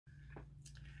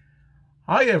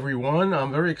Hi everyone,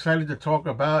 I'm very excited to talk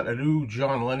about a new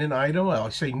John Lennon item. Well, I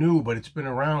say new, but it's been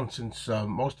around since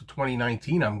most of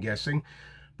 2019, I'm guessing.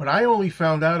 But I only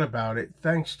found out about it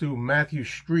thanks to Matthew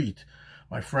Street,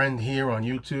 my friend here on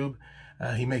YouTube.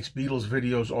 He makes Beatles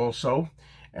videos also.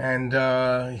 And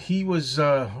he was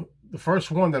the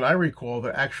first one that I recall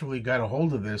that actually got a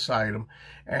hold of this item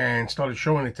and started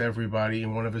showing it to everybody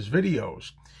in one of his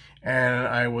videos. And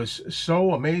I was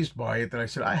so amazed by it that I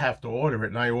said, I have to order it,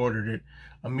 and I ordered it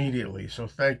immediately. So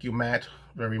thank you, Matt,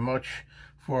 very much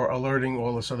for alerting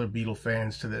all us other Beatle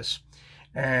fans to this.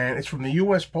 And it's from the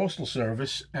US Postal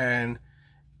Service, and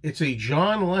it's a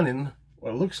John Lennon,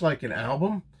 well, it looks like an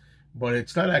album, but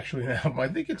it's not actually an album. I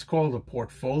think it's called a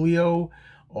portfolio,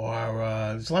 or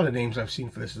there's a lot of names I've seen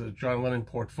for this. There's a John Lennon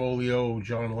portfolio,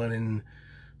 John Lennon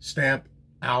stamp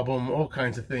album, all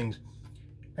kinds of things.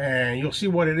 And you'll see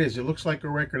what it is. It looks like a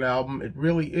record album. It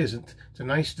really isn't. It's a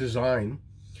nice design.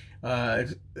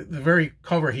 The very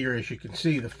cover here, as you can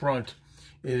see, the front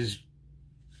is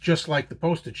just like the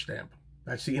postage stamp.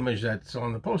 That's the image that's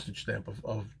on the postage stamp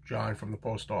of John from the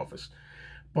post office.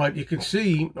 But you can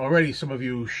see already, some of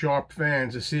you sharp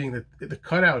fans are seeing that the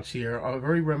cutouts here are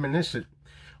very reminiscent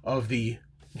of the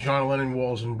John Lennon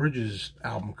Walls and Bridges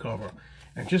album cover.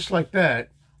 And just like that,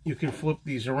 you can flip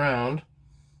these around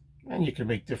and you can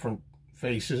make different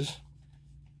faces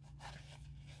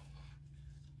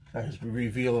as we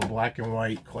reveal a black and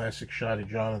white classic shot of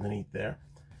John underneath there,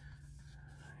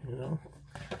 you know.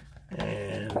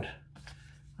 And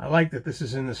I like that this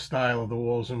is in the style of the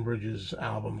Walls and Bridges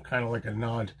album, kind of like a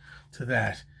nod to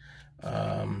that.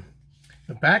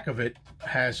 The back of it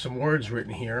has some words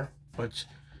written here, but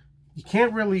you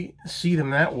can't really see them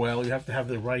that well. You have to have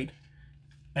the right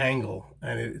angle,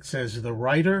 and it says the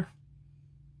writer,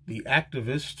 the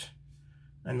activist,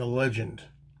 and the legend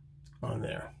on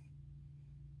there.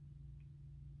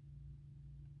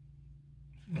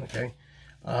 Okay.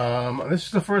 This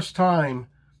is the first time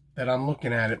that I'm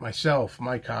looking at it myself,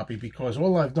 my copy, because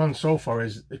all I've done so far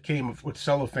is it came with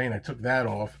cellophane. I took that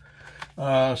off.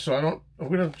 So I'm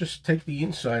going to just take the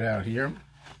inside out here.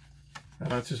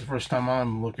 This is the first time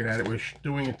I'm looking at it. We're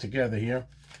doing it together here.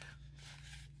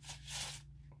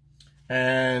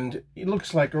 And it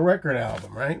looks like a record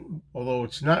album, right? Although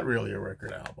it's not really a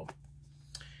record album.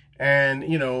 And,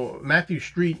 you know, Matthew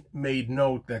Street made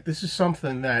note that this is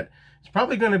something that it's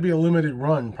probably going to be a limited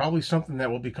run, probably something that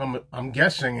will become, I'm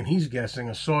guessing, and he's guessing,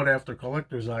 a sought-after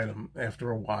collector's item after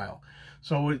a while.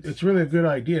 So it's really a good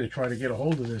idea to try to get a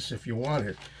hold of this if you want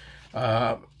it.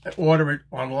 Order it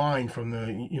online from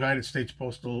the United States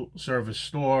Postal Service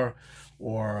store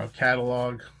or a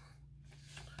catalog.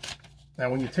 Now,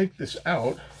 when you take this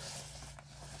out,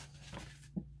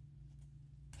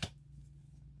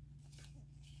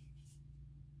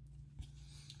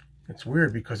 it's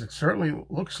weird because it certainly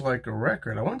looks like a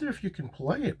record. I wonder if you can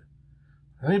play it.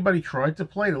 Has anybody tried to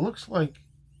play it? It looks like,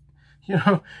 you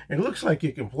know, it looks like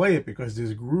you can play it because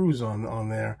there's grooves on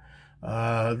there.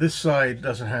 This side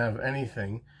doesn't have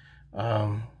anything.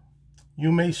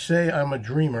 You may say I'm a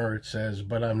dreamer, it says,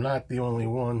 but I'm not the only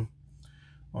one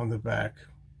on the back.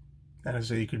 And I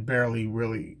say you could barely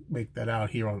really make that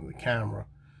out here on the camera.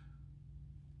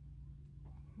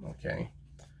 Okay.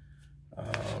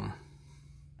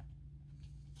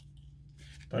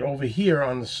 But over here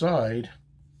on the side,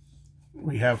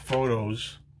 we have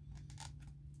photos.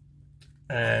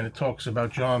 And it talks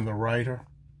about John the writer.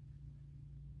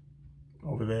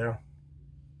 Over there.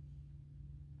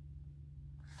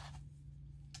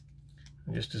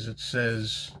 And just as it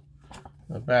says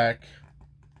in the back,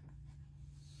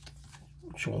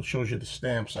 well, it shows you the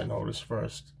stamps, I noticed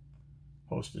first.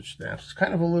 Postage stamps. It's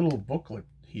kind of a little booklet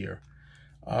here.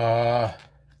 I'm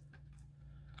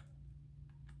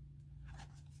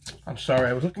sorry,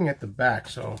 I was looking at the back,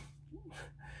 so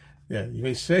yeah, you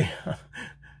may say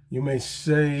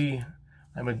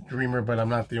I'm a dreamer, but I'm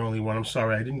not the only one. I'm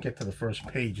sorry, I didn't get to the first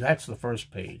page. That's the first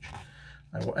page.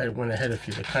 I went ahead of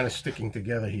you. They're kind of sticking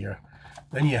together here.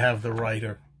 Then you have the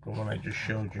writer, the one I just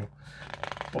showed you.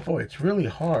 But boy, it's really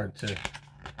hard to...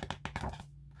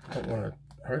 I don't want to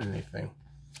hurt anything.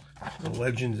 The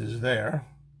legend is there.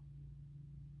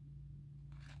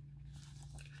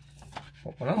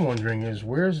 But what I'm wondering is,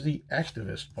 where's the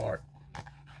activist part?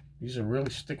 These are really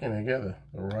sticking together.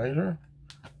 The writer,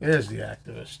 there's the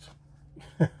activist.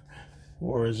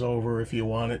 War is over if you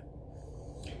want it.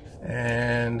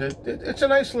 And it's a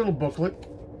nice little booklet.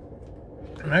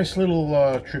 A nice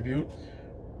little tribute.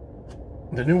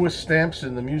 The newest stamps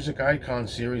in the Music Icon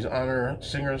series honor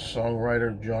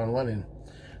singer-songwriter John Lennon.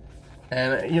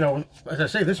 And, you know, as I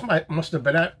say, this must have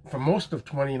been out for most of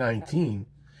 2019.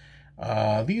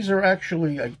 These are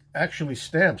actually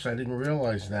stamps. I didn't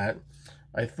realize that.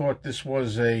 I thought this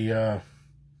was a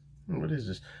what is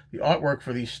this? The artwork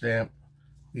for these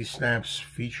stamps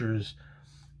features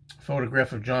a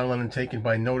photograph of John Lennon taken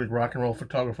by noted rock and roll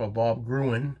photographer Bob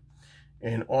Gruen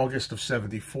in August of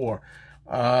 '74.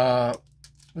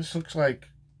 This looks like,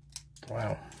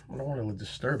 wow, I don't want to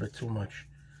disturb it too much.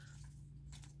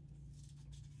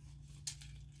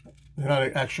 They're not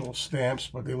actual stamps,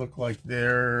 but they look like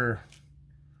they're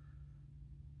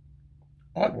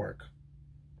artwork.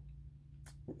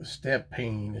 The stamp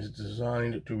pane is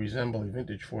designed to resemble a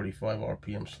vintage 45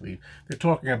 RPM sleeve. They're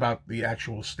talking about the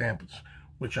actual stamps,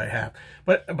 which I have.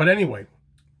 But anyway,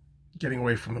 getting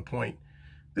away from the point.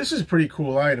 This is a pretty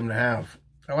cool item to have.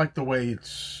 I like the way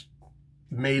it's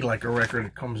made like a record.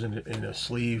 It comes in a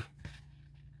sleeve.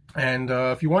 And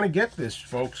if you want to get this,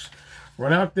 folks,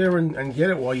 run out there and get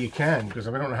it while you can, because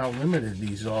I don't know how limited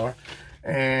these are.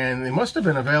 And they must have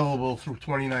been available through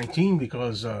 2019,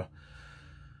 because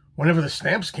whenever the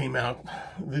stamps came out,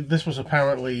 this was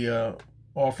apparently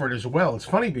offered as well. It's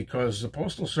funny because the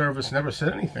Postal Service never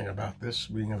said anything about this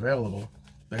being available.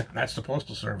 That's the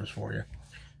Postal Service for you.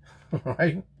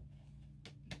 Right?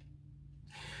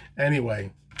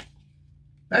 Anyway,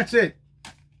 that's it.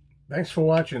 Thanks for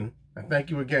watching. And thank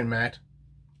you again, Matt,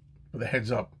 for the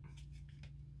heads up.